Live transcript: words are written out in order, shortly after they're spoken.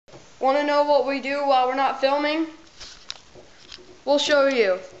Want to know what we do while we're not filming? We'll show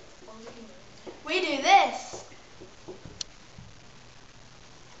you. We do this.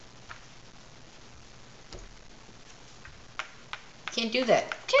 Can't do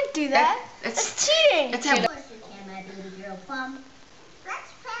that. Can't do that. That's cheating. That's how. Of course you can, my baby girl Plum.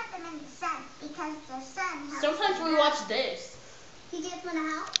 Let's plant them in the sun because the sun helps. Sometimes we watch this. You just want to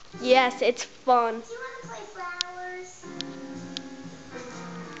help? Yes, it's fun. Do you want to play flowers?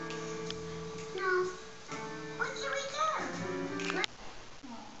 No. What should we do?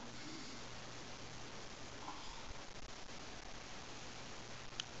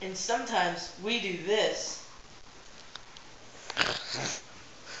 And sometimes we do this.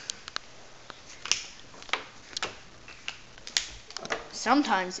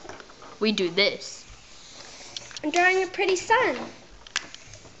 Sometimes we do this. I'm drawing a pretty sun.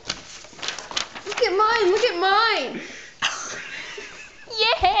 Look at mine. Look at mine.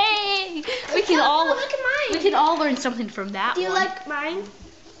 Yay! We can all look at mine. we can all learn something from that Do you one. like mine?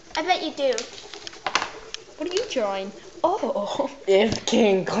 I bet you do. What are you drawing? Oh. It's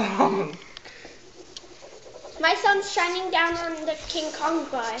King Kong. My sun's shining down on the King Kong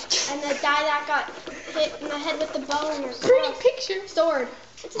guy and the guy that got hit in the head with the bone or Pretty picture. sword.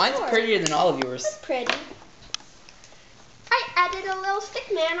 It's a Mine's sword. prettier than all of yours. It's pretty. I added a little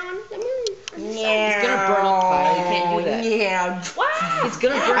stick man on the moon. On the sun. It's gonna burn up fire. You can't do that. Yeah. Wow! It's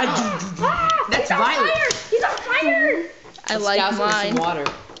gonna burn up. Wow! That's He's on violent. fire! He's on fire! I Let's like douse it with some mine. water.